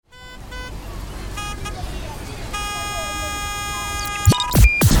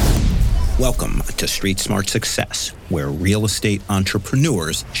Welcome to Street Smart Success, where real estate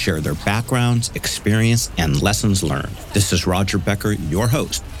entrepreneurs share their backgrounds, experience, and lessons learned. This is Roger Becker, your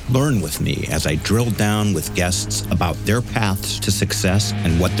host. Learn with me as I drill down with guests about their paths to success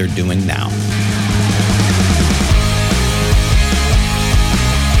and what they're doing now.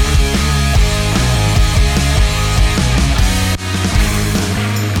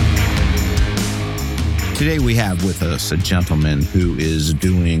 Today we have with us a gentleman who is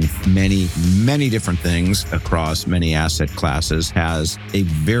doing many different things across many asset classes, has a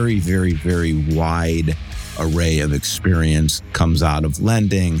very wide array of experience, comes out of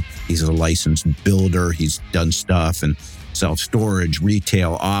lending. He's a licensed builder. He's done stuff in self-storage,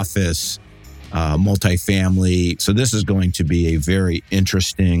 retail, office, multifamily. So this is going to be a very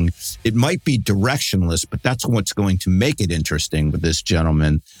interesting, it might be directionless, but that's what's going to make it interesting with this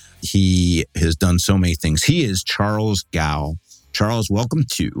gentleman. He has done so many things. He is Charles Gao. Charles, welcome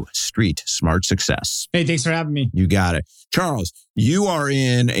to Street Smart Success. Hey, thanks for having me. You got it. Charles, you are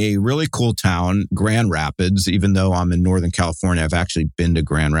in a really cool town, Grand Rapids. Even though I'm in Northern California, I've actually been to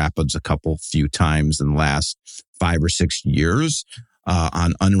Grand Rapids a few times in the last 5 or 6 years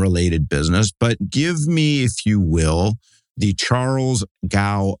on unrelated business. But give me, if you will, the Charles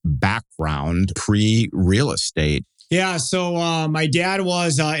Gao background pre-real estate. Yeah, so my dad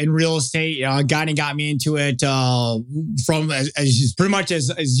was in real estate. Got me into it from as pretty much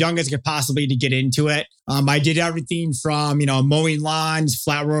as young as I could possibly to get into it. I did everything from mowing lawns,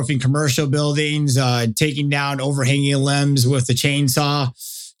 flat roofing commercial buildings, taking down overhanging limbs with a chainsaw,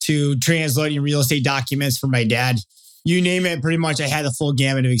 to translating real estate documents for my dad. You name it, pretty much I had the full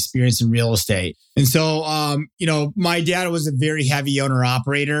gamut of experience in real estate. And so, my dad was a very heavy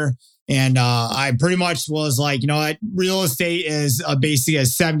owner-operator. And I pretty much was like, you know what, real estate is basically a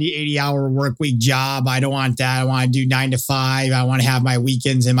 70, 80-hour work week job. I don't want that. I want to do 9 to 5. I want to have my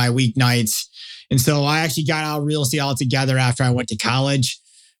weekends and my weeknights. And so I actually got out of real estate altogether after I went to college.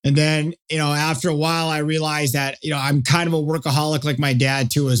 And then, after a while, I realized that, I'm kind of a workaholic like my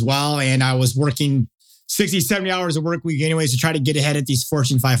dad too as well. And I was working 60, 70 hours a work week anyways to try to get ahead at these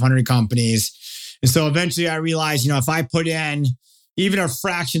Fortune 500 companies. And so eventually I realized, if I put in even a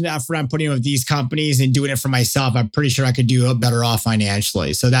fraction of the effort I'm putting in with these companies and doing it for myself, I'm pretty sure I could do better off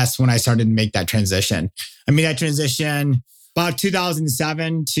financially. So that's when I started to make that transition. I made that transition about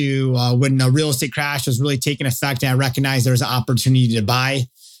 2007 to when the real estate crash was really taking effect, and I recognized there was an opportunity to buy.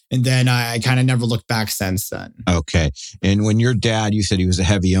 And then I kind of never looked back since then. Okay. And when your dad, you said he was a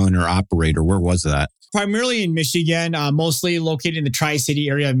heavy owner operator, where was that? Primarily in Michigan, mostly located in the Tri-City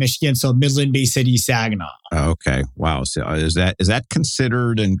area of Michigan, so Midland, Bay City, Saginaw. Okay, wow. So is that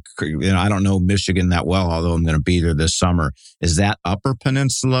considered? And I don't know Michigan that well, although I'm going to be there this summer. Is that Upper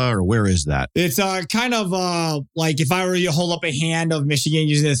Peninsula, or where is that? It's kind of like if I were to hold up a hand of Michigan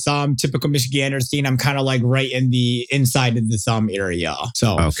using the thumb, typical Michigander scene, I'm kind of like right in the inside of the thumb area.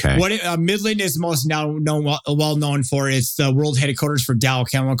 So okay, what Midland is most well known for, it's the world headquarters for Dow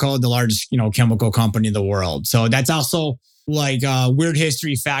Chemical, the largest chemical company in the world. So that's also like a weird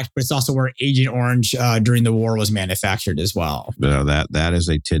history fact, but it's also where Agent Orange during the war was manufactured as well. That is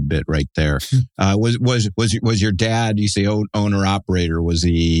a tidbit right there. Was your dad, you say owner operator, was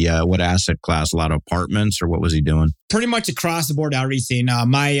he what asset class? A lot of apartments, or what was he doing? Pretty much across the board, everything.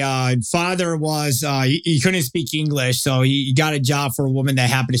 My father was, he couldn't speak English, so he got a job for a woman that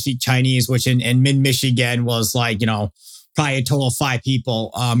happened to speak Chinese, which in mid-Michigan was like, probably a total of 5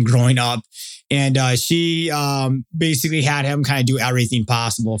 people growing up. And she basically had him kind of do everything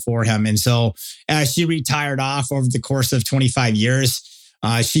possible for him. And so as she retired off over the course of 25 years,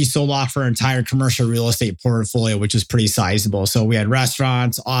 she sold off her entire commercial real estate portfolio, which was pretty sizable. So we had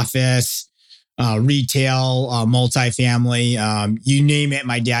restaurants, office, retail, multifamily, you name it.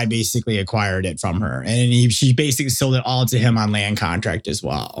 My dad basically acquired it from her, and she basically sold it all to him on land contract as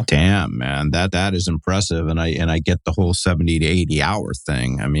well. Damn, man, that is impressive. And I get the whole 70 to 80 hour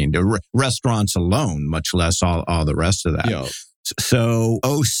thing. I mean, the restaurants alone, much less all the rest of that. Yo. So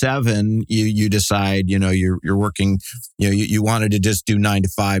 07, you decide, you're working, you wanted to just do 9 to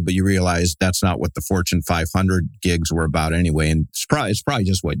 5, but you realized that's not what the Fortune 500 gigs were about anyway. And it's probably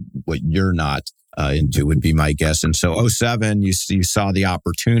just what you're not into, would be my guess. And so 07, you saw the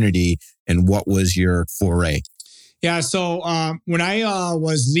opportunity, and what was your foray? Yeah. So when I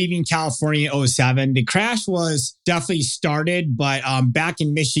was leaving California in 07, the crash was definitely started. But back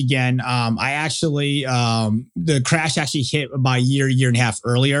in Michigan, the crash actually hit about a year and a half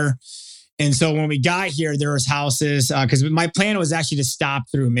earlier. And so when we got here, there was houses, because my plan was actually to stop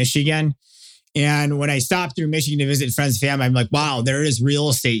through Michigan. And when I stopped through Michigan to visit friends and family, I'm like, wow, there is real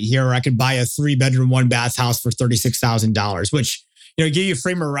estate here where I could buy a 3-bedroom, 1-bath house for $36,000, which, give you a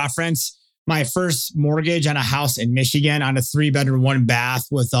frame of reference. my first mortgage on a house in Michigan on a 3-bedroom, 1-bath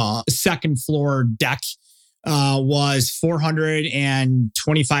with a second floor deck was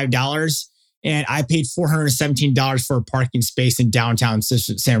 $425. And I paid $417 for a parking space in downtown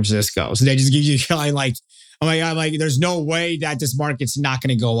San Francisco. So that just gives you kind of like, I'm like, there's no way that this market's not going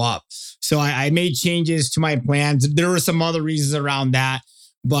to go up. So I made changes to my plans. There were some other reasons around that,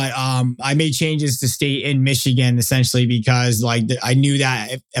 but I made changes to stay in Michigan essentially because like I knew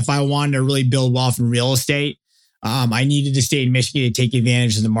that if I wanted to really build wealth in real estate, I needed to stay in Michigan to take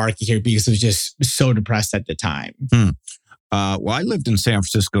advantage of the market here because it was just so depressed at the time. Well, I lived in San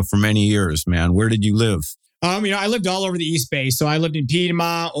Francisco for many years, man. Where did you live? I lived all over the East Bay. So I lived in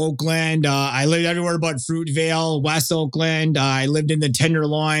Piedmont, Oakland. I lived everywhere but Fruitvale, West Oakland. I lived in the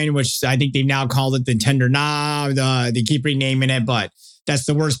Tenderloin, which I think they now called it the Tender Knob. They keep renaming it, but that's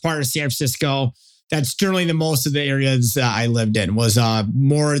the worst part of San Francisco. That's generally the most of the areas I lived in was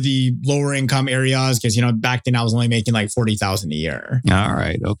more of the lower income areas because, back then I was only making like $40,000 a year. All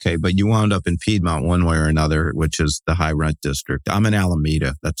right. Okay. But you wound up in Piedmont one way or another, which is the high rent district. I'm in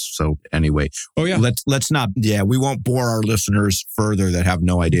Alameda. Anyway. Oh, yeah. Let's not, we won't bore our listeners further that have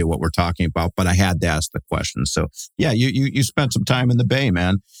no idea what we're talking about, but I had to ask the question. So yeah, you spent some time in the Bay,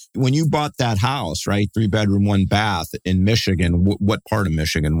 man. When you bought that house, right? 3-bedroom, 1-bath in Michigan, what part of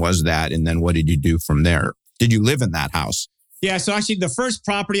Michigan was that? And then what did you do from there? Did you live in that house? Yeah. So actually the first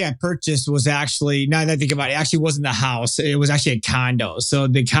property I purchased was actually, now that I think about it, actually wasn't the house. It was actually a condo. So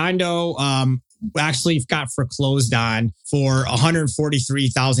the condo actually got foreclosed on for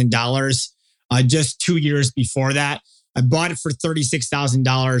 $143,000 just 2 years before that. I bought it for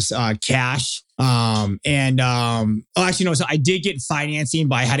 $36,000 cash. So I did get financing,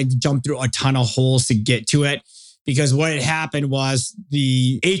 but I had to jump through a ton of holes to get to it because what had happened was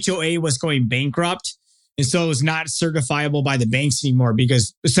the HOA was going bankrupt. And so it was not certifiable by the banks anymore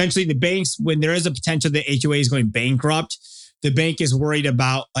because essentially the banks, when there is a potential that HOA is going bankrupt, the bank is worried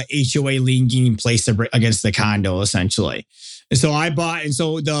about a HOA lien getting placed against the condo essentially. And so I bought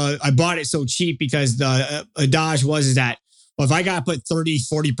it so cheap because the adage was that, well, if I got to put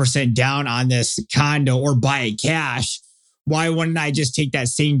 30-40% down on this condo or buy it cash, why wouldn't I just take that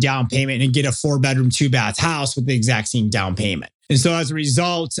same down payment and get a 4-bedroom, 2-bath house with the exact same down payment? And so as a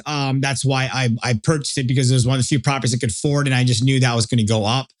result, that's why I purchased it because it was one of the few properties I could afford and I just knew that was going to go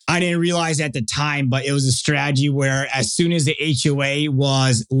up. I didn't realize at the time, but it was a strategy where as soon as the HOA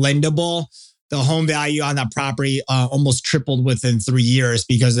was lendable, the home value on that property almost tripled within 3 years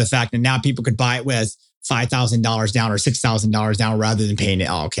because of the fact that now people could buy it with $5,000 down or $6,000 down rather than paying it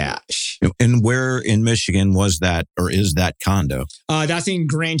all cash. And where in Michigan was that or is that condo? That's in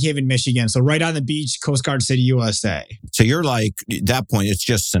Grand Haven, Michigan. So right on the beach, Coast Guard City, USA. So you're like, at that point, it's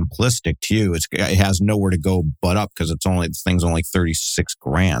just simplistic to you. It has nowhere to go but up because the thing's only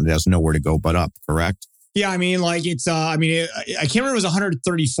 $36,000. It has nowhere to go but up, correct? Yeah, I can't remember if it was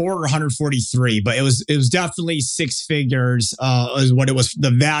 134 or 143, but it was definitely six figures is what it was,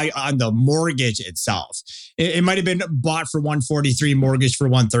 the value on the mortgage itself. It might have been bought for 143, mortgage for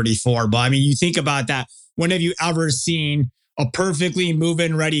 134. But you think about that. When have you ever seen a perfectly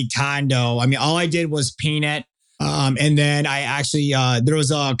move-in ready condo? All I did was paint it. And then I actually, there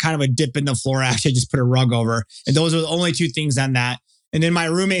was a kind of a dip in the floor. I actually just put a rug over. And those were the only two things on that. And then my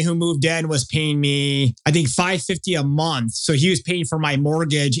roommate who moved in was paying me, I think $550 a month. So he was paying for my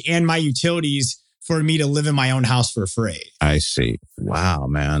mortgage and my utilities for me to live in my own house for free. I see. Wow,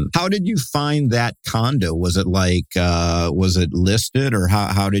 man. How did you find that condo? Was it was it listed or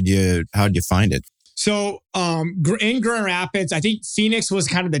how did you find it? So in Grand Rapids, I think Phoenix was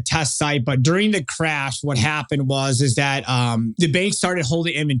kind of the test site, but during the crash, what happened was that the bank started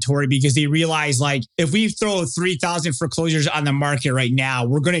holding inventory because they realized if we throw 3,000 foreclosures on the market right now,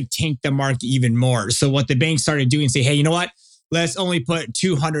 we're going to tank the market even more. So what the bank started doing, say, hey, you know what? Let's only put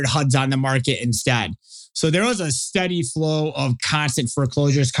 200 HUDs on the market instead. So there was a steady flow of constant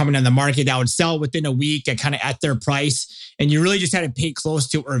foreclosures coming on the market that would sell within a week at their price. And you really just had to pay close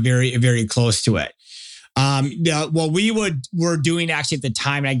to it or very, very close to it. What we were doing actually at the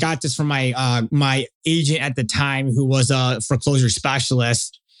time, and I got this from my agent at the time, who was a foreclosure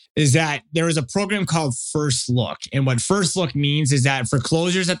specialist, is that there was a program called First Look. And what First Look means is that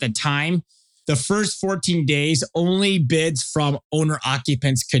foreclosures at the time, the first 14 days, only bids from owner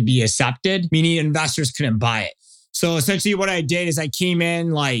occupants could be accepted, meaning investors couldn't buy it. So essentially what I did is I came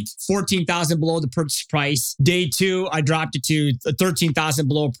in 14,000 below the purchase price. Day 2, I dropped it to 13,000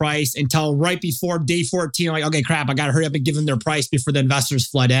 below price until right before day 14. I'm like, okay, crap, I got to hurry up and give them their price before the investors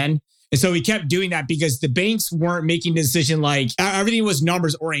flood in. And so we kept doing that because the banks weren't making the decision like everything was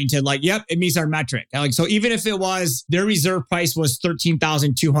numbers oriented. Like, yep, it meets our metric. Like, so even if it was their reserve price was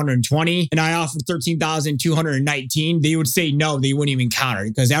 13,220 and I offered 13,219, they would say no, they wouldn't even counter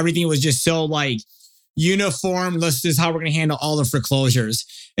because everything was just so like uniform. This is how we're going to handle all the foreclosures.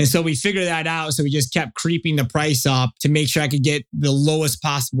 And so we figured that out. So we just kept creeping the price up to make sure I could get the lowest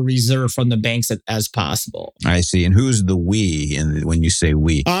possible reserve from the banks as possible. I see. And who's the we when you say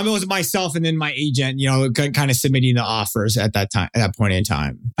we? It was myself and then my agent, kind of submitting the offers at that time, at that point in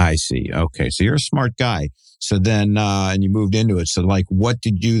time. I see. Okay. So you're a smart guy. So then, and you moved into it. So like, what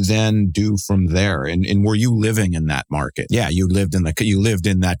did you then do from there? And were you living in that market? Yeah, you lived in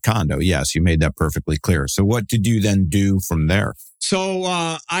that condo. Yes, you made that perfectly clear. So what did you then do from there? So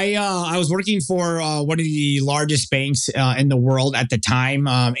I was working for one of the largest banks in the world at the time,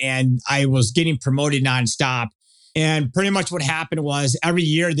 and I was getting promoted nonstop. And pretty much what happened was every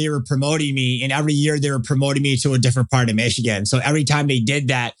year they were promoting me, and every year they were promoting me to a different part of Michigan. So every time they did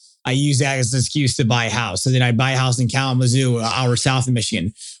that, I used that as an excuse to buy a house. So then I buy a house in Kalamazoo, an hour south of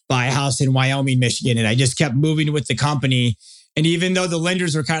Michigan, buy a house in Wyoming, Michigan. And I just kept moving with the company. And even though the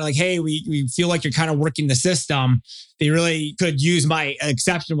lenders were kind of like, hey, we feel like you're kind of working the system, they really could use my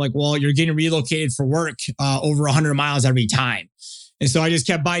exception. Like, well, you're getting relocated for work over 100 miles every time. And so I just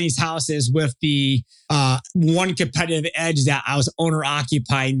kept buying these houses with the one competitive edge that I was owner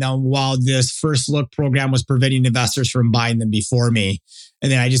occupying them while this first look program was preventing investors from buying them before me.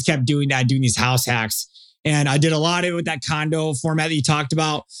 And then I just kept doing that, doing these house hacks. And I did a lot of it with that condo format that you talked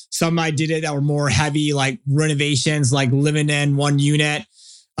about. Some I did it that were more heavy, like renovations, like living in one unit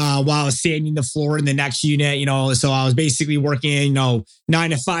while I was sanding the floor in the next unit, So I was basically working,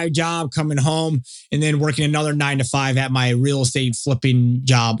 9-to-5 job, coming home, and then working another 9-to-5 at my real estate flipping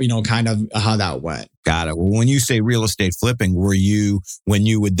job, kind of how that went. Got it. Well, when you say real estate flipping, when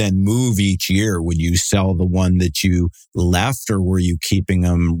you would then move each year, would you sell the one that you left, or were you keeping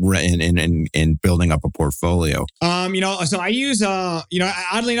them and building up a portfolio? So I use,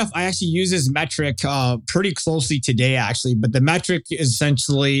 oddly enough, I actually use this metric pretty closely today, actually. But the metric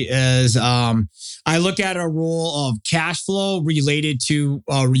essentially is I look at a rule of cash flow related to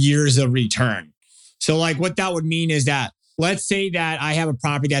years of return. So like what that would mean is that let's say that I have a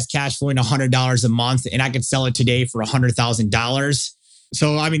property that's cash flowing $100 a month and I could sell it today for $100,000.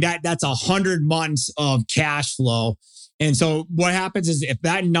 So, I mean, that's 100 months of cash flow. And so what happens is if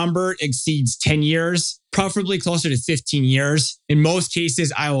that number exceeds 10 years, preferably closer to 15 years, in most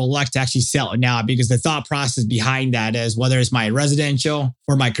cases, I will elect to actually sell it now because the thought process behind that is whether it's my residential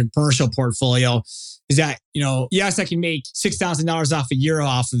or my commercial portfolio is that, yes, I can make $6,000 off a year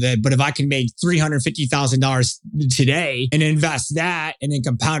off of it, but if I can make $350,000 today and invest that and then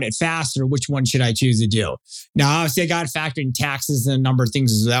compound it faster, which one should I choose to do? Now, obviously, I got to factor in taxes and a number of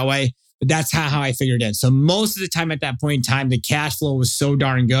things that way, but that's how I figured it. So most of the time at that point in time, the cash flow was so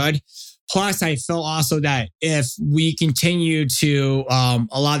darn good. Plus, I felt also that if we continue to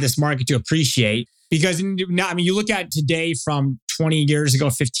allow this market to appreciate, because now, I mean, you look at today from 20 years ago,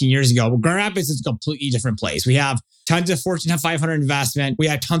 15 years ago, well, Grand Rapids is a completely different place. We have tons of Fortune 500 investment. We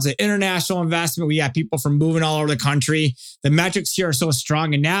have tons of international investment. We have people from moving all over the country. The metrics here are so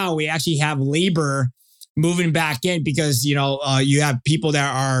strong. And now we actually have labor moving back in because, you have people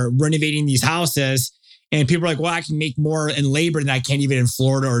that are renovating these houses and people are like, well, I can make more in labor than I can even in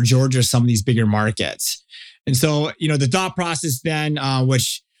Florida or Georgia or some of these bigger markets. And so, the thought process then,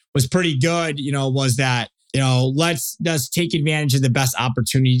 which was pretty good, was that, let's take advantage of the best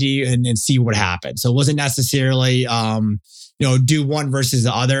opportunity and see what happens. So it wasn't necessarily, do one versus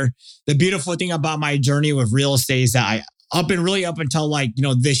the other. The beautiful thing about my journey with real estate is that up until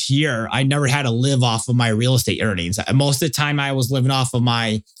this year, I never had to live off of my real estate earnings. Most of the time I was living off of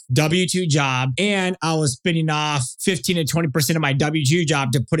my W-2 job and I was spending off 15 to 20% of my W-2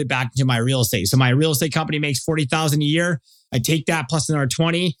 job to put it back into my real estate. So my real estate company makes $40,000 a year. I take that plus another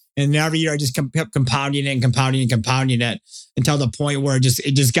 20, and every year I just kept compounding it and compounding it until the point where it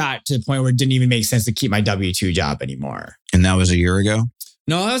just got to the point where it didn't even make sense to keep my W-2 job anymore. And that was a year ago?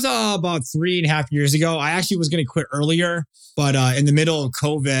 No, that was about 3.5 years ago. I actually was going to quit earlier, but in the middle of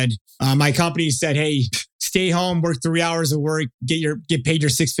COVID, my company said, "Hey, stay home, work 3 hours of work, get paid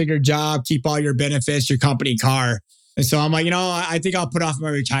your 6-figure job, keep all your benefits, your company car." And so I'm like, I think I'll put off my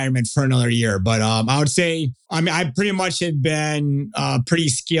retirement for another year. But I would say, I pretty much have been pretty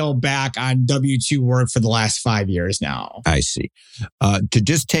scaled back on W-2 work for the last 5 years now. I see. To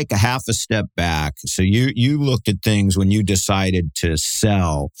just take a half a step back. So you looked at things when you decided to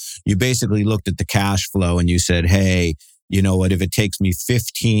sell. You basically looked at the cash flow and you said, hey, you know what, if it takes me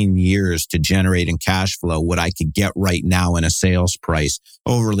 15 years to generate in cash flow what I could get right now in a sales price,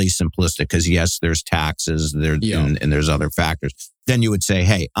 overly simplistic, because yes, there's taxes and there's other factors. Then you would say,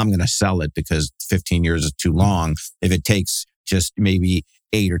 hey, I'm going to sell it because 15 years is too long. If it takes just maybe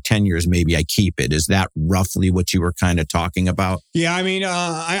 8 or 10 years, maybe I keep it. Is that roughly what you were kind of talking about? Yeah, I mean,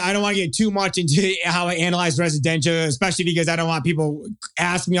 I don't want to get too much into how I analyze residential, especially because I don't want people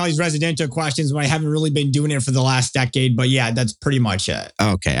asking me all these residential questions when I haven't really been doing it for the last decade. But yeah, that's pretty much it.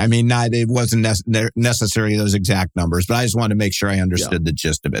 Okay. I mean, it wasn't necessarily those exact numbers, but I just wanted to make sure I understood the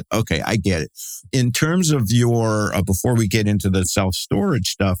gist of it. Okay, I get it. In terms of your, before we get into the self-storage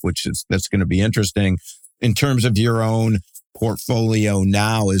stuff, that's going to be interesting, in terms of your own portfolio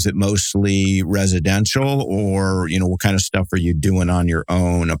now, is it mostly residential, or, what kind of stuff are you doing on your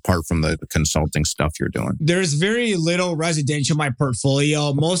own apart from the consulting stuff you're doing? There's very little residential in my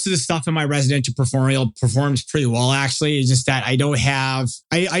portfolio. Most of the stuff in my residential portfolio performs pretty well, actually. It's just that I don't have,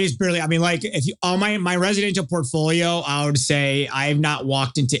 I just barely, I mean, like if you, on my residential portfolio, I would say I have not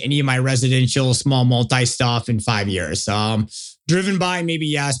walked into any of my residential small multi stuff in 5 years. Driven by, maybe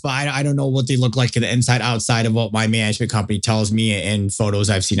yes, but I don't know what they look like to the inside outside of what my management company tells me and photos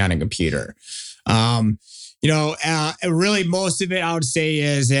I've seen on a computer. Really most of it I would say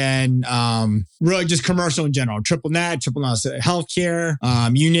is in really just commercial in general, triple net healthcare,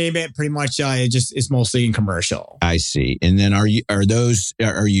 you name it, pretty much it's mostly in commercial. I see. And then are you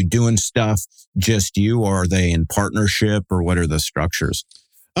doing stuff just you, or are they in partnership, or what are the structures?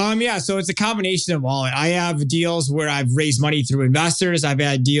 So it's a combination of all. I have deals where I've raised money through investors. I've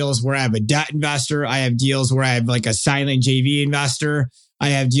had deals where I have a debt investor. I have deals where I have like a silent JV investor. I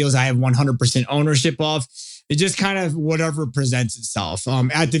have deals I have 100% ownership of. It just kind of whatever presents itself.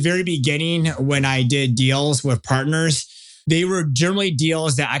 At the very beginning, when I did deals with partners, they were generally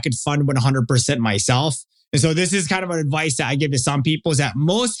deals that I could fund 100% myself. And so this is kind of an advice that I give to some people, is that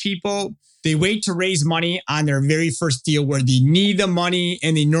most people, they wait to raise money on their very first deal where they need the money,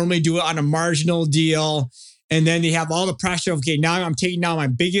 and they normally do it on a marginal deal. And then they have all the pressure of, okay, now I'm taking down my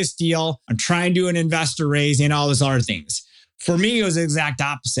biggest deal. I'm trying to do an investor raise and all those other things. For me, it was the exact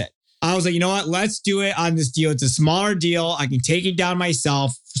opposite. I was like, you know what? Let's do it on this deal. It's a smaller deal. I can take it down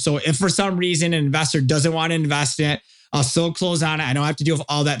myself. So if for some reason an investor doesn't want to invest in it, I'll still close on it. I don't have to deal with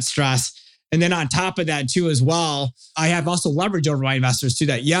all that stress. And then on top of that too, as well, I have also leverage over my investors too,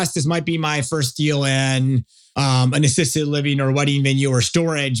 that yes, this might be my first deal in an assisted living or wedding venue or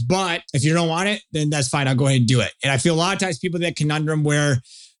storage, but if you don't want it, then that's fine. I'll go ahead and do it. And I feel a lot of times people that conundrum where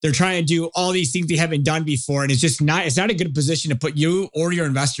they're trying to do all these things they haven't done before, and it's not a good position to put you or your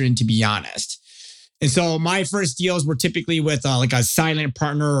investor in, to be honest. And so my first deals were typically with like a silent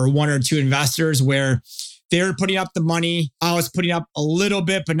partner or one or two investors where they were putting up the money. I was putting up a little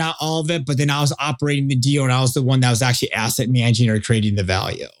bit, but not all of it. But then I was operating the deal, and I was the one that was actually asset managing or creating the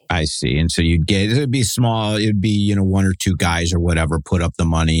value. I see. And so it'd be small. It'd be, one or two guys or whatever put up the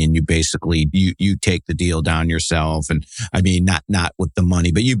money, and you basically, you take the deal down yourself. And I mean, not with the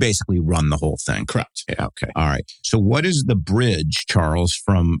money, but you basically run the whole thing. Correct. Yeah. Okay. All right. So what is the bridge, Charles,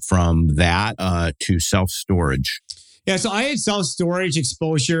 from that to self-storage? Yeah, so I had self-storage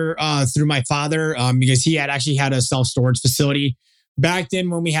exposure through my father because he had actually had a self-storage facility. Back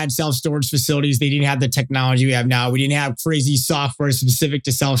then, when we had self-storage facilities, they didn't have the technology we have now. We didn't have crazy software specific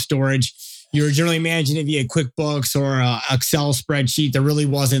to self-storage. You were generally managing it via QuickBooks or an Excel spreadsheet. There really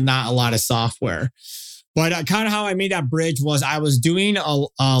wasn't not a lot of software. But kind of how I made that bridge was I was doing a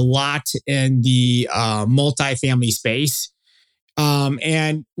lot in the multifamily space.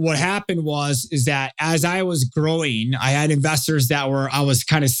 And what happened is that as I was growing, I had investors I was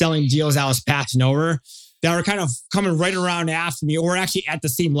kind of selling deals I was passing over that were kind of coming right around after me, or actually at the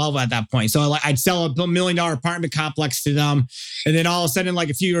same level at that point. So I'd sell a $1 million apartment complex to them. And then all of a sudden, like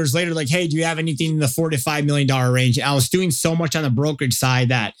a few years later, like, hey, do you have anything in the $4 to $5 million range? And I was doing so much on the brokerage side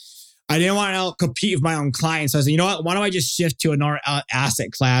that I didn't want to compete with my own clients. So I was like, you know what? Why don't I just shift to another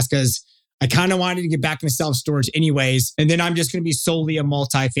asset class? Because I kind of wanted to get back into self-storage anyways. And then I'm just going to be solely a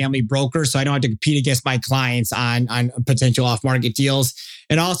multifamily broker. So I don't have to compete against my clients on potential off-market deals.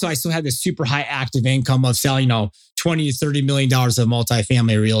 And also I still had this super high active income of selling, $20 to $30 million of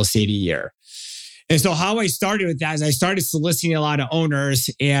multifamily real estate a year. And so how I started with that is I started soliciting a lot of owners.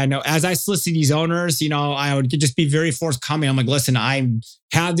 And as I solicited these owners, I would just be very forthcoming. I'm like, listen, I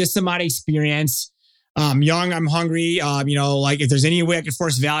have this amount of experience. I'm young, I'm hungry. If there's any way I could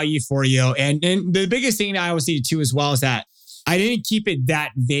force value for you. And the biggest thing I always see too as well is that I didn't keep it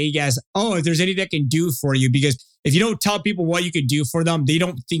that vague as, if there's anything I can do for you, because if you don't tell people what you could do for them, they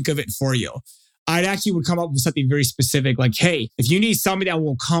don't think of it for you. I'd actually would come up with something very specific like, hey, if you need somebody that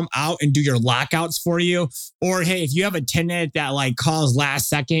will come out and do your lockouts for you, or hey, if you have a tenant that like calls last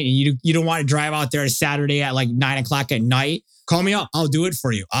second and you don't want to drive out there Saturday at like 9:00 at night, call me up. I'll do it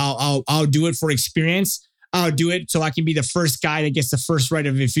for you. I'll do it for experience. I'll do it so I can be the first guy that gets the first right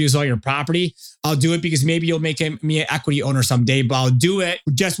of refusal on your property. I'll do it because maybe you'll make me an equity owner someday, but I'll do it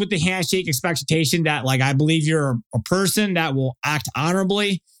just with the handshake expectation that like, I believe you're a person that will act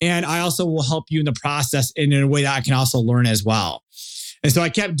honorably. And I also will help you in the process in a way that I can also learn as well. And so I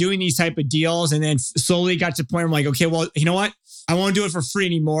kept doing these type of deals and then slowly got to the point where I'm like, okay, well, you know what? I won't do it for free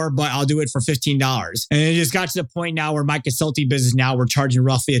anymore, but I'll do it for $15. And it just got to the point now where my consulting business now we're charging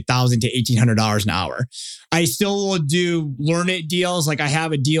roughly $1,000 to $1,800 an hour. I still will do learn it deals. Like I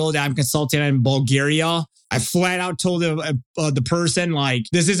have a deal that I'm consulting in Bulgaria. I flat out told the person like,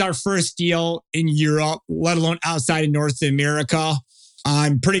 this is our first deal in Europe, let alone outside of North America.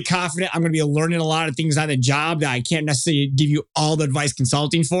 I'm pretty confident I'm going to be learning a lot of things on the job that I can't necessarily give you all the advice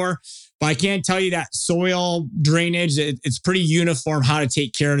consulting for. But I can tell you that soil drainage, it's pretty uniform how to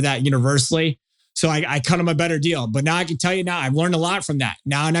take care of that universally. So I cut them a better deal. But now I can tell you now, I've learned a lot from that.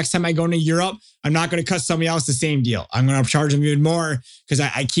 Now, next time I go into Europe, I'm not going to cut somebody else the same deal. I'm going to charge them even more because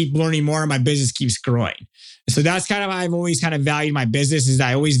I keep learning more and my business keeps growing. So that's kind of how I've always kind of valued my business is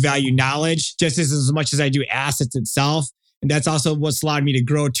I always value knowledge just as much as I do assets itself. And that's also what's allowed me to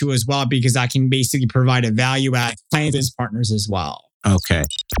grow too as well, because I can basically provide a value at client business partners as well. Okay.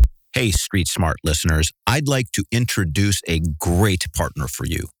 Hey, Street Smart listeners, I'd like to introduce a great partner for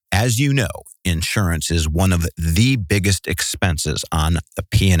you. As you know, insurance is one of the biggest expenses on the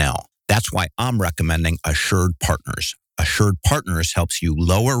P&L. That's why I'm recommending Assured Partners. Assured Partners helps you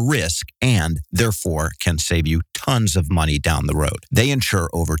lower risk and therefore can save you tons of money down the road. They insure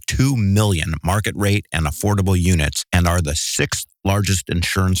over 2 million market rate and affordable units and are the 6th largest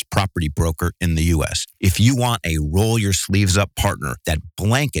insurance property broker in the U.S. If you want a roll your sleeves up partner that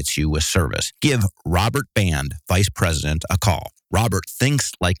blankets you with service, give Robert Band, Vice President, a call. Robert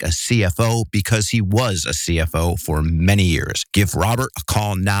thinks like a CFO because he was a CFO for many years. Give Robert a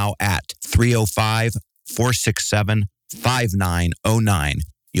call now at 305-467-5909.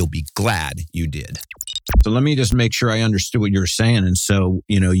 You'll be glad you did. So let me just make sure I understood what you were saying. And so,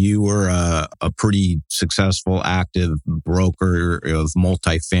 you were a pretty successful, active broker of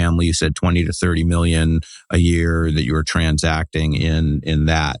multifamily. You said 20 to 30 million a year that you were transacting in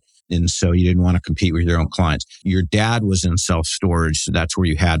that. And so you didn't want to compete with your own clients. Your dad was in self-storage, so that's where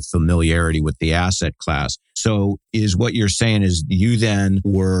you had familiarity with the asset class. So is what you're saying is you then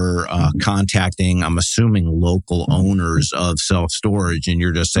were contacting, I'm assuming, local owners of self-storage, and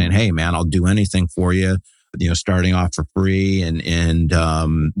you're just saying, hey, man, I'll do anything for you, starting off for free. And I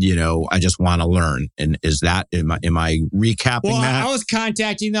just want to learn. And is that, am I recapping that? I was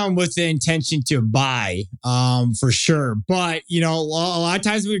contacting them with the intention to buy, for sure. But, a lot of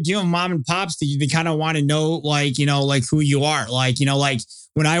times we were dealing with mom and pops, they kind of want to know, like who you are. Like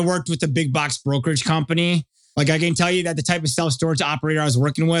when I worked with a big box brokerage company, like I can tell you that the type of self-storage operator I was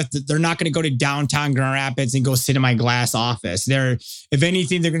working with, they're not going to go to downtown Grand Rapids and go sit in my glass office. If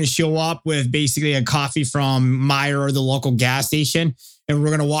anything, they're going to show up with basically a coffee from Meijer or the local gas station, and we're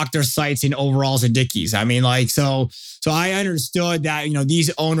going to walk their sites in overalls and Dickies. I mean, so I understood that, these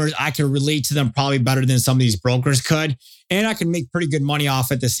owners, I could relate to them probably better than some of these brokers could, and I could make pretty good money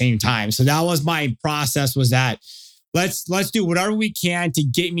off at the same time. So that was my process, was that let's do whatever we can to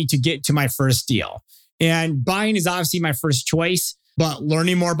get to my first deal. And buying is obviously my first choice, but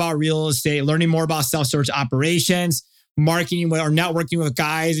learning more about real estate, learning more about self-storage operations, marketing or networking with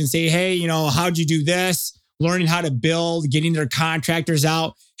guys and say, hey, how'd you do this? Learning how to build, getting their contractors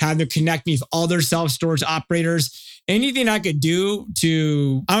out, having them connect me with other self-storage operators. Anything I could do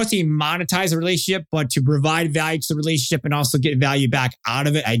to, I don't say monetize a relationship, but to provide value to the relationship and also get value back out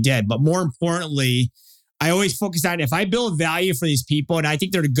of it, I did. But more importantly, I always focus on if I build value for these people and I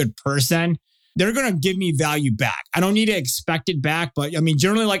think they're a good person, they're going to give me value back. I don't need to expect it back, but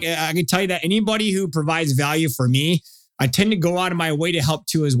generally, like I can tell you that anybody who provides value for me, I tend to go out of my way to help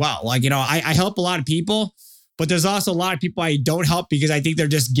too as well. Like, I help a lot of people, but there's also a lot of people I don't help because I think they're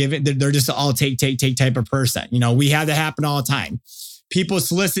just they're just all take type of person. We have that happen all the time. People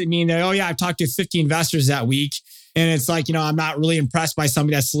solicit me and they're, oh yeah, I've talked to 50 investors that week. And it's like, I'm not really impressed by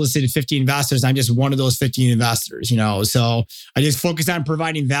somebody that solicited 50 investors. I'm just one of those 15 investors, So I just focused on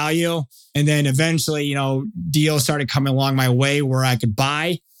providing value. And then eventually, deals started coming along my way where I could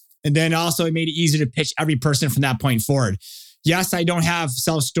buy. And then also it made it easier to pitch every person from that point forward. Yes, I don't have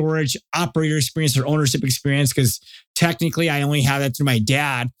self-storage operator experience or ownership experience because technically I only have that through my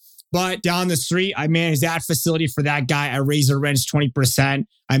dad. But down the street, I manage that facility for that guy. I raise their rents 20%.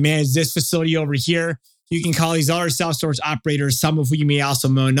 I manage this facility over here. You can call these other self-storage operators, some of whom you may also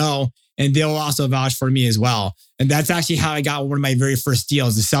know, and they'll also vouch for me as well. And that's actually how I got one of my very first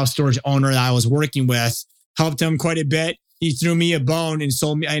deals. The self-storage owner that I was working with helped him quite a bit. He threw me a bone and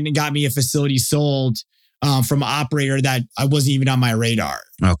sold me and got me a facility sold from an operator that I wasn't even on my radar.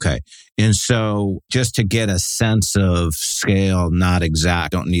 Okay. And so just to get a sense of scale, not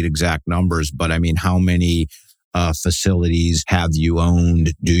exact, don't need exact numbers, but I mean, how many facilities have you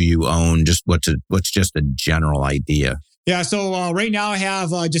owned? Do you own? Just what's just a general idea? Yeah. So right now I have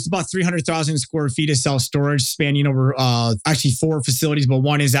just about 300,000 square feet of self-storage spanning over actually 4 facilities, but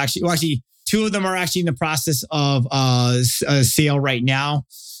one is actually 2 of them are actually in the process of a sale right now.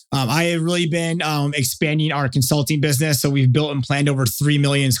 I have really been expanding our consulting business. So we've built and planned over 3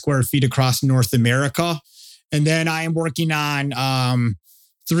 million square feet across North America. And then I am working on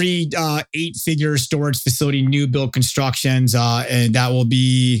 3 8-figure storage facility new build constructions. And that will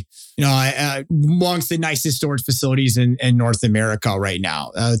be, amongst the nicest storage facilities in North America right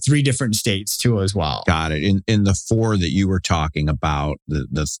now. 3 different states too as well. Got it. In the 4 that you were talking about,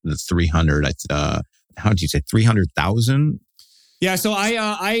 the 300, how did you say 300,000? Yeah, so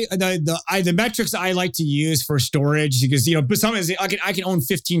the metrics I like to use for storage, because but some is I can own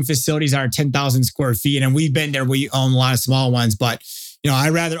 15 facilities that are 10,000 square feet, and we've been there. We own a lot of small ones, but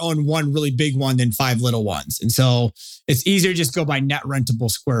I'd rather own one really big one than 5 little ones, and so it's easier to just go by net rentable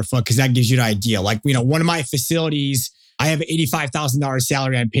square foot because that gives you an idea. Like one of my facilities, I have an $85,000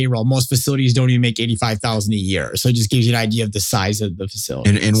 salary on payroll. Most facilities don't even make $85,000 a year. So it just gives you an idea of the size of the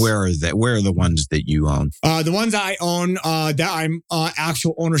facility. And where are they? Where are the ones that you own? The ones I own that I'm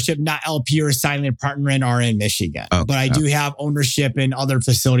actual ownership, not LP or silent partner in, are in Michigan. Okay. But I do have ownership in other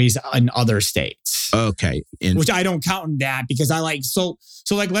facilities in other states. Okay. Which I don't count in that because I like, so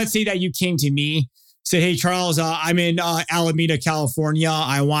like, let's say that you came to me, said, hey, Charles, I'm in Alameda, California.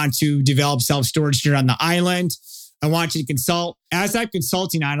 I want to develop self-storage here on the island. I want you to consult. As I'm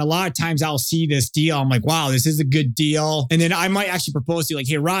consulting on, a lot of times I'll see this deal. I'm like, wow, this is a good deal. And then I might actually propose to you like,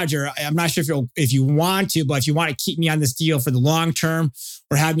 hey, Roger, I'm not sure if you want to, but if you want to keep me on this deal for the long term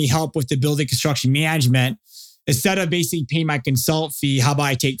or have me help with the building construction management, instead of basically paying my consult fee, how about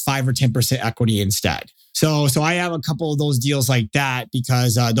I take 5 or 10% equity instead? So I have a couple of those deals like that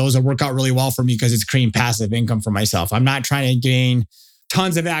because those will work out really well for me because it's creating passive income for myself. I'm not trying to gain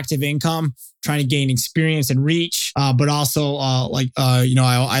tons of active income, trying to gain experience and reach, but also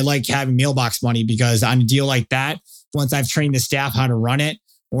I like having mailbox money because on a deal like that, once I've trained the staff how to run it,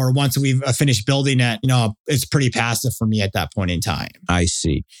 or once we've finished building it, it's pretty passive for me at that point in time. I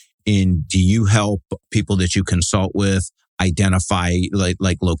see. And do you help people that you consult with identify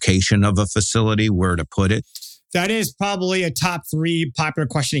like location of a facility, where to put it? That is probably a top 3 popular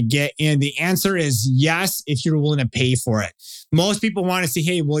question to get. And the answer is yes, if you're willing to pay for it. Most people want to say,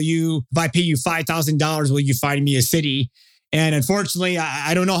 hey, if I pay you $5,000, will you find me a city? And unfortunately,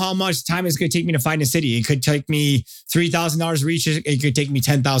 I don't know how much time it's going to take me to find a city. It could take me $3,000 research. It could take me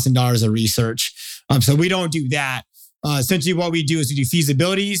 $10,000 of research. So we don't do that. Essentially what we do is we do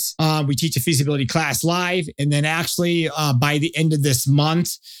feasibilities. We teach a feasibility class live. And then actually by the end of this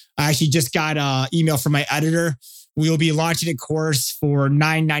month, I actually just got an email from my editor. We will be launching a course for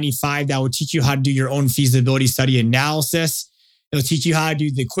 $9.95 that will teach you how to do your own feasibility study analysis. It'll teach you how to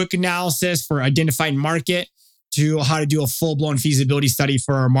do the quick analysis for identifying market, to how to do a full-blown feasibility study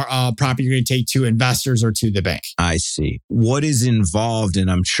for a property you're going to take to investors or to the bank. I see. What is involved,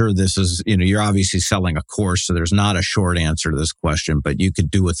 and I'm sure this is, you're obviously selling a course, so there's not a short answer to this question, but you could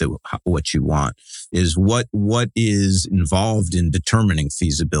do with it what you want, is what is involved in determining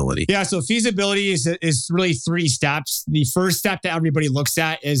feasibility? Yeah, so feasibility is really 3 steps. The first step that everybody looks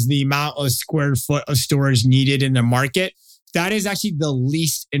at is the amount of square foot of storage needed in the market. That is actually the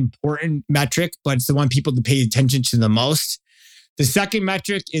least important metric, but it's the one people to pay attention to the most. The second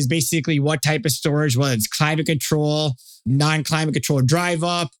metric is basically what type of storage, whether it's climate control, non-climate control drive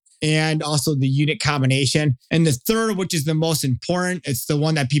up, and also the unit combination. And the third, which is the most important, it's the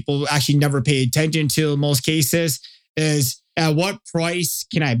one that people actually never pay attention to in most cases, is at what price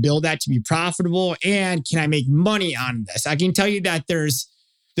can I build that to be profitable, and can I make money on this? I can tell you that there's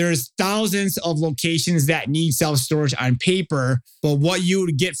thousands of locations that need self-storage on paper, but what you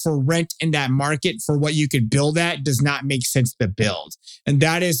would get for rent in that market for what you could build at does not make sense to build. And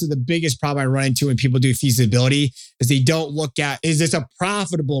that is the biggest problem I run into when people do feasibility, is they don't look at, is this a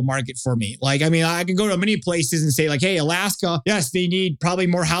profitable market for me? I can go to many places and say like, hey, Alaska, yes, they need probably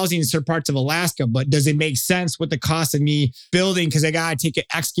more housing in certain parts of Alaska, but does it make sense with the cost of me building? Because I got to take an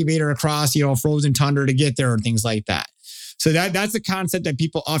excavator across, frozen tundra to get there and things like that. So that's a concept that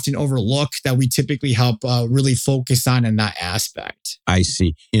people often overlook that we typically help really focus on in that aspect. I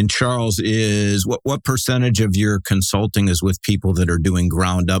see. And Charles, is what percentage of your consulting is with people that are doing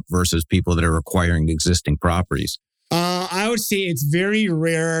ground up versus people that are acquiring existing properties? I would say it's very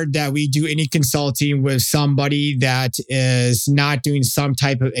rare that we do any consulting with somebody that is not doing some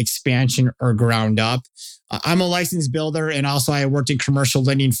type of expansion or ground up. I'm a licensed builder, and also I worked in commercial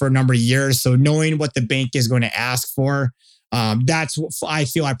lending for a number of years. So knowing what the bank is going to ask for, that's what I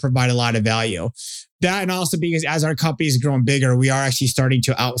feel I provide a lot of value. That, and also because as our company is growing bigger, we are actually starting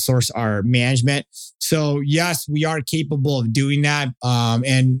to outsource our management. So yes, we are capable of doing that. But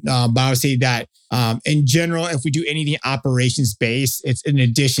I would say that in general, if we do anything operations based, it's in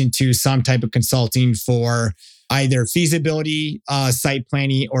addition to some type of consulting for either feasibility, site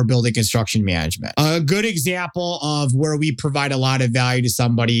planning, or building construction management. A good example of where we provide a lot of value to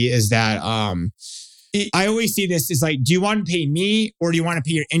somebody is that I always see this as like, do you want to pay me or do you want to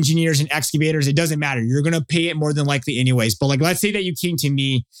pay your engineers and excavators? It doesn't matter. You're going to pay it more than likely anyways. But like, let's say that you came to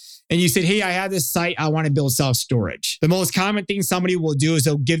me and you said, hey, I have this site. I want to build self-storage. The most common thing somebody will do is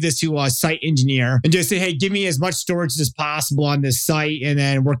they'll give this to a site engineer and just say, hey, give me as much storage as possible on this site and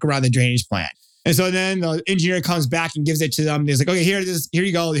then work around the drainage plan. And so then the engineer comes back and gives it to them. He's like, okay, here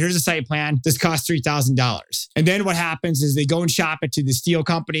you go. Here's a site plan. This costs $3,000. And then what happens is they go and shop it to the steel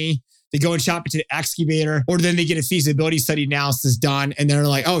company. They go and shop it to the excavator, or then they get a feasibility study analysis done. And they're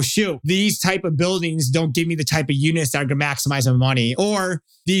like, oh, shoot, these type of buildings don't give me the type of units that are going to maximize my money. Or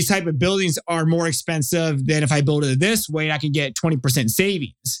these type of buildings are more expensive than if I build it this way, I can get 20%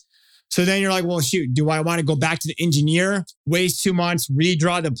 savings. So then you're like, well, shoot, do I want to go back to the engineer, waste 2 months,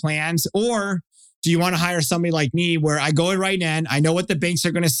 redraw the plans? Or do you want to hire somebody like me where I go in right in, I know what the banks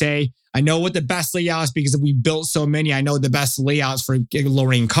are going to say, I know what the best layout is because we built so many, I know the best layouts for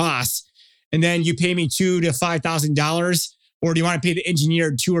lowering costs. And then you pay me $2,000 to $5,000, or do you want to pay the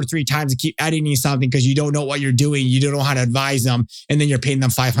engineer 2 or 3 times to keep editing something because you don't know what you're doing, you don't know how to advise them, and then you're paying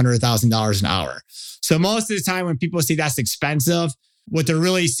them $500, $1,000 an hour. So most of the time when people say that's expensive, what they're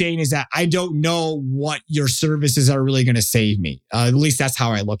really saying is that I don't know what your services are really going to save me. At least that's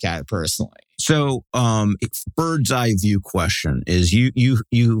how I look at it personally. So, bird's eye view question is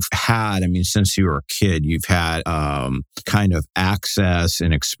you've had, I mean, since you were a kid, you've had kind of access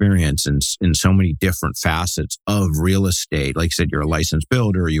and experience in so many different facets of real estate. Like you said, you're a licensed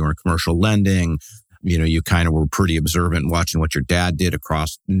builder, you were in commercial lending. You know, you kind of were pretty observant watching what your dad did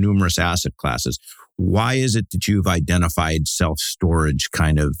across numerous asset classes. Why is it that you've identified self-storage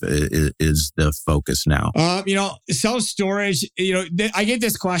kind of is the focus now? Self-storage, I get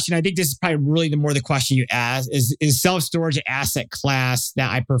this question. I think this is probably really the question you ask is self-storage an asset class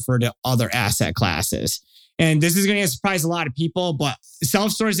that I prefer to other asset classes? And this is going to surprise a lot of people, but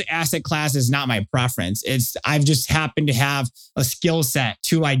self-storage as an asset class is not my preference. I've just happened to have a skill set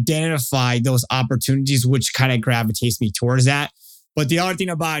to identify those opportunities, which kind of gravitates me towards that. But the other thing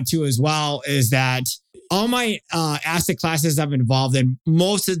about it too as well is that all my asset classes I'm involved in,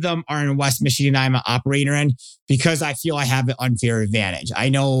 most of them are in West Michigan I'm an operator in because I feel I have an unfair advantage. I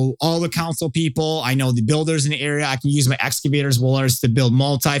know all the council people. I know the builders in the area. I can use my excavators, rollers to build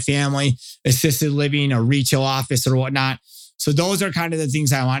multifamily, assisted living, a retail office or whatnot. So those are kind of the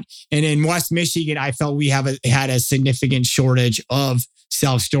things I want. And in West Michigan, I felt we had a significant shortage of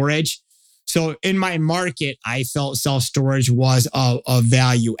self-storage. So in my market, I felt self-storage was a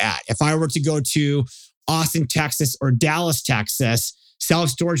value add. If I were to go to Austin, Texas or Dallas, Texas,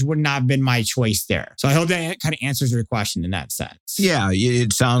 self-storage would not have been my choice there. So I hope that kind of answers your question in that sense. Yeah,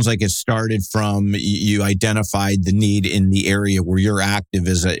 it sounds like it started from you identified the need in the area where you're active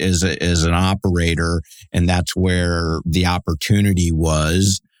as an operator, and that's where the opportunity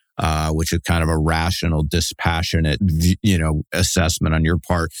was. Which is kind of a rational, dispassionate, assessment on your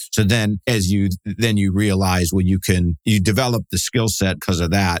part. So then you realize, well, you develop the skill set because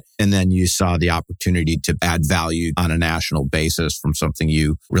of that. And then you saw the opportunity to add value on a national basis from something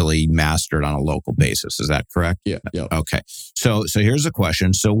you really mastered on a local basis. Is that correct? Yeah. Okay. So here's a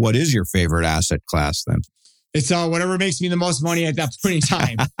question. So what is your favorite asset class then? It's whatever makes me the most money at that point in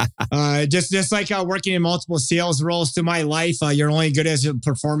time. Just like working in multiple sales roles through my life, you're only good as your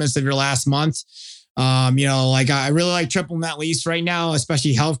performance of your last month. I really like triple net lease right now,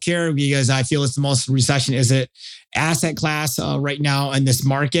 especially healthcare, because I feel it's the most recession is it asset class right now in this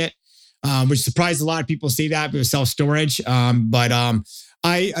market, which surprised a lot of people see that with self-storage.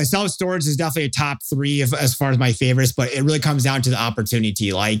 Self-storage is definitely a top 3 as far as my favorites, but it really comes down to the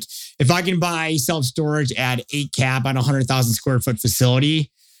opportunity. Like if I can buy self-storage at 8 cap on a 100,000 square foot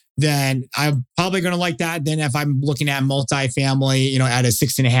facility, then I'm probably going to like that. Then if I'm looking at multifamily, at a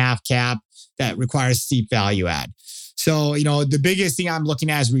 6.5 cap that requires steep value add. So, the biggest thing I'm looking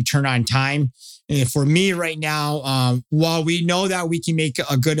at is return on time. And for me right now, while we know that we can make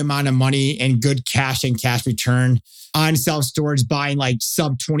a good amount of money and good cash and cash return on self-storage, buying like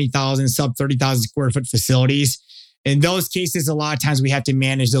sub 20,000, sub 30,000 square foot facilities, in those cases, a lot of times we have to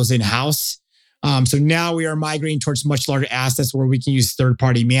manage those in-house. So now we are migrating towards much larger assets where we can use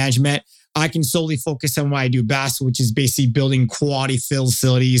third-party management. I can solely focus on what I do best, which is basically building quality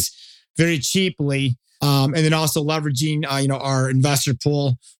facilities very cheaply. And then also leveraging, our investor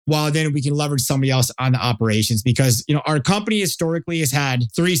pool, while then we can leverage somebody else on the operations, because, our company historically has had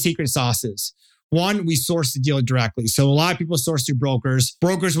three secret sauces. One, we source the deal directly. So a lot of people source through brokers.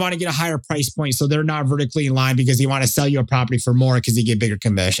 Brokers want to get a higher price point, so they're not vertically in line because they want to sell you a property for more because they get bigger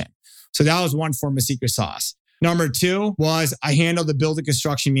commission. So that was one form of secret sauce. Number two was I handle the building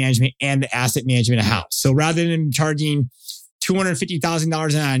construction management and the asset management of house. So rather than charging $250,000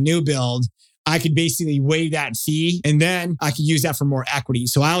 on a new build, I could basically waive that fee and then I could use that for more equity.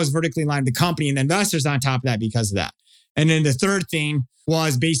 So I was vertically aligned with the company and the investors on top of that because of that. And then the third thing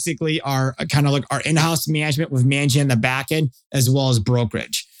was basically our kind of like our in-house management with managing the back end as well as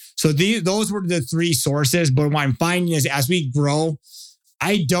brokerage. So those were the three sources. But what I'm finding is as we grow,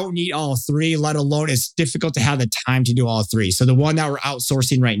 I don't need all three, let alone it's difficult to have the time to do all three. So the one that we're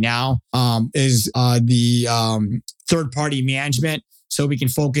outsourcing right now is the third-party management, so we can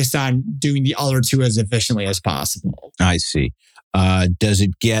focus on doing the other two as efficiently as possible. I see. Does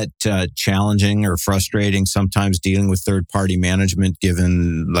it get challenging or frustrating sometimes dealing with third-party management,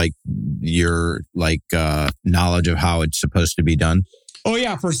 given like your knowledge of how it's supposed to be done? Oh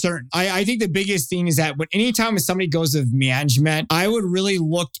yeah, for certain. I think the biggest thing is that anytime somebody goes with management, I would really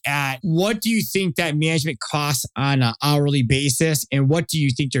look at what do you think that management costs on an hourly basis and what do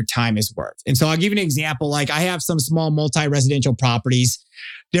you think your time is worth? And so I'll give you an example. Like I have some small multi-residential properties.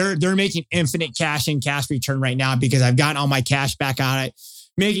 They're making infinite cash and cash return right now because I've gotten all my cash back on it,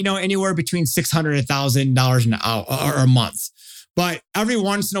 making anywhere between $600 and $1,000 an hour or a month. But every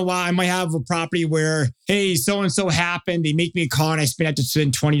once in a while, I might have a property where, hey, so-and-so happened. They make me a call and I have to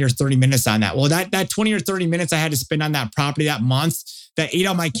spend 20 or 30 minutes on that. Well, that 20 or 30 minutes I had to spend on that property that month, that ate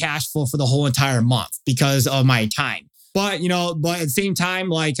out my cash flow for the whole entire month because of my time. But at the same time,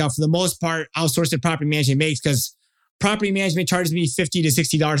 for the most part, outsourced property management makes, because property management charges me $50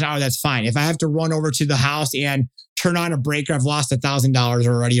 to $60 an hour. That's fine. If I have to run over to the house and turn on a breaker, I've lost $1,000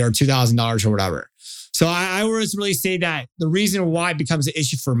 already or $2,000 or whatever. So I would really say that the reason why it becomes an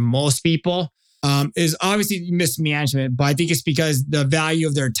issue for most people is obviously mismanagement, but I think it's because the value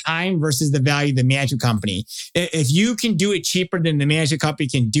of their time versus the value of the management company. If you can do it cheaper than the management company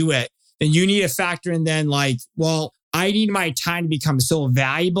can do it, then you need to factor in then I need my time to become so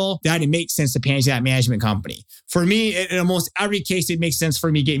valuable that it makes sense to pay into that management company. For me, in almost every case, it makes sense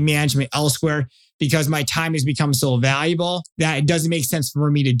for me to get management elsewhere because my time has become so valuable that it doesn't make sense for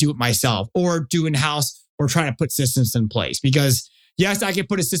me to do it myself or do in-house or try to put systems in place. Because yes, I can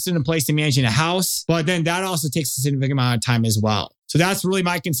put a system in place to managing a house, but then that also takes a significant amount of time as well. So that's really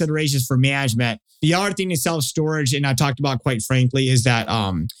my considerations for management. The other thing in self-storage, and I talked about quite frankly, is that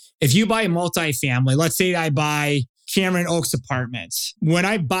if you buy a multifamily, let's say I buy Cameron Oaks Apartments. When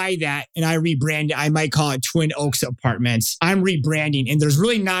I buy that and I rebrand it, I might call it Twin Oaks Apartments. I'm rebranding and there's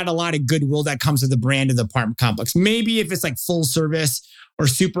really not a lot of goodwill that comes with the brand of the apartment complex. Maybe if it's like full service or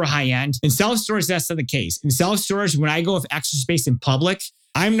super high end. In self-storage, that's not the case. In self-storage, when I go with Extra Space in public,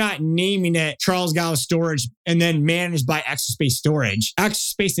 I'm not naming it Charles Gauss Storage and then managed by Extra Space Storage. Extra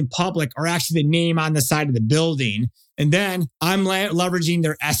Space in public are actually the name on the side of the building. And then I'm leveraging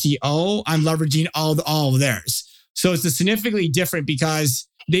their SEO. I'm leveraging all of theirs. So it's significantly different because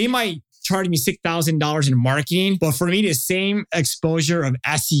they might charge me $6,000 in marketing, but for me, the same exposure of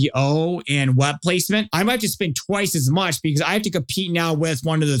SEO and web placement, I might just spend twice as much because I have to compete now with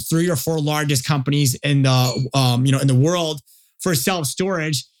one of the 3 or 4 largest companies in the in the world for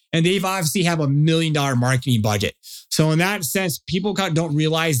self-storage, and they've obviously have $1 million marketing budget. So in that sense, people don't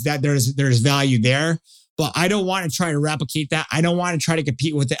realize that there's value there, but I don't want to try to replicate that. I don't want to try to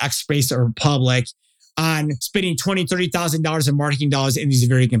compete with the X Space or Public on spending $20,000, $30,000 in marketing dollars in these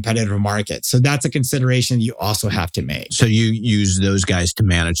very competitive markets. So that's a consideration you also have to make. So you use those guys to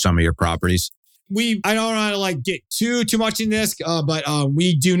manage some of your properties? I don't want to get too much in this, but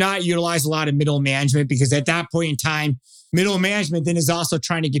we do not utilize a lot of middle management because at that point in time, middle management then is also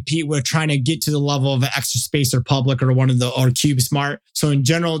trying to compete with trying to get to the level of an Extra Space or Public or or CubeSmart. So in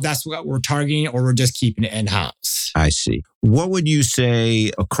general, that's what we're targeting, or we're just keeping it in-house. I see. What would you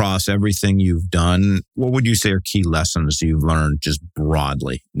say across everything you've done? What would you say are key lessons you've learned just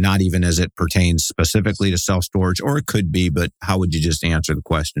broadly, not even as it pertains specifically to self-storage, or it could be, but how would you just answer the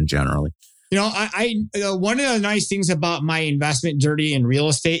question generally? One of the nice things about my investment journey in real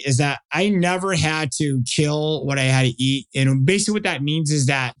estate is that I never had to kill what I had to eat. And basically what that means is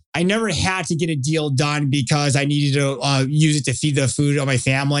that I never had to get a deal done because I needed to use it to feed the food of my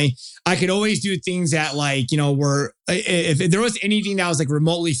family. I could always do things that were, if there was anything that was like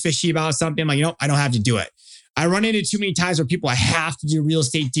remotely fishy about something, I'm like, I don't have to do it. I run into too many times where people have to do real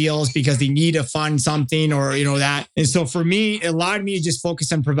estate deals because they need to fund something or, that. And so for me, it allowed me to just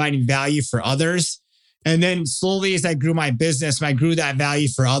focus on providing value for others. And then slowly as I grew my business, I grew that value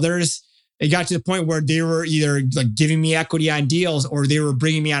for others. It got to the point where they were either like giving me equity on deals or they were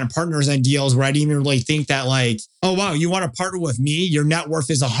bringing me on partners on deals where I didn't even really think that like, oh, wow, you want to partner with me? Your net worth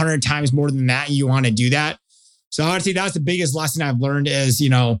is 100 times more than that. And you want to do that. So I would say that's the biggest lesson I've learned is,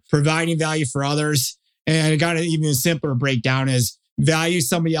 providing value for others. And I got an even simpler breakdown is value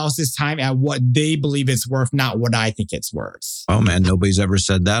somebody else's time at what they believe it's worth, not what I think it's worth. Oh man, nobody's ever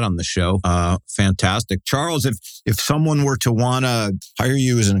said that on the show. Fantastic. Charles, if someone were to want to hire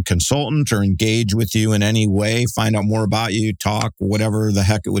you as a consultant or engage with you in any way, find out more about you, talk, whatever the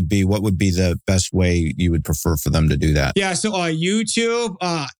heck it would be, what would be the best way you would prefer for them to do that? Yeah, so YouTube,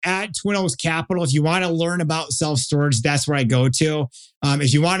 at Twin Oaks Capital, if you want to learn about self-storage, that's where I go to.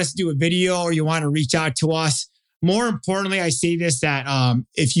 If you want us to do a video or you want to reach out to us, more importantly, I say this, that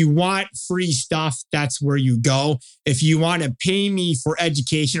if you want free stuff, that's where you go. If you want to pay me for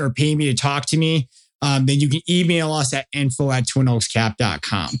education or pay me to talk to me, then you can email us at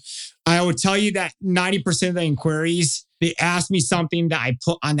info@twinoakscap.com. I would tell you that 90% of the inquiries, they ask me something that I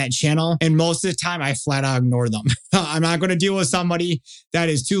put on that channel. And most of the time, I flat out ignore them. I'm not going to deal with somebody that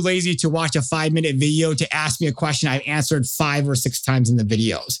is too lazy to watch a 5-minute video to ask me a question I've answered 5 or 6 times in the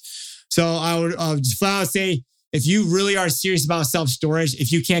videos. So I would just flat out say, if you really are serious about self-storage,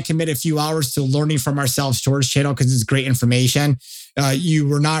 if you can't commit a few hours to learning from our self-storage channel because it's great information, you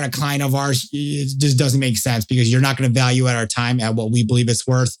were not a client of ours. It just doesn't make sense because you're not going to value at our time at what we believe it's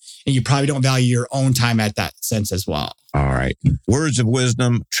worth. And you probably don't value your own time at that sense as well. All right. Words of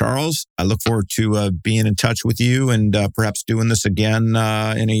wisdom, Charles. I look forward to being in touch with you and perhaps doing this again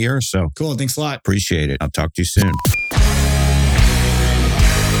in a year or so. Cool. Thanks a lot. Appreciate it. I'll talk to you soon.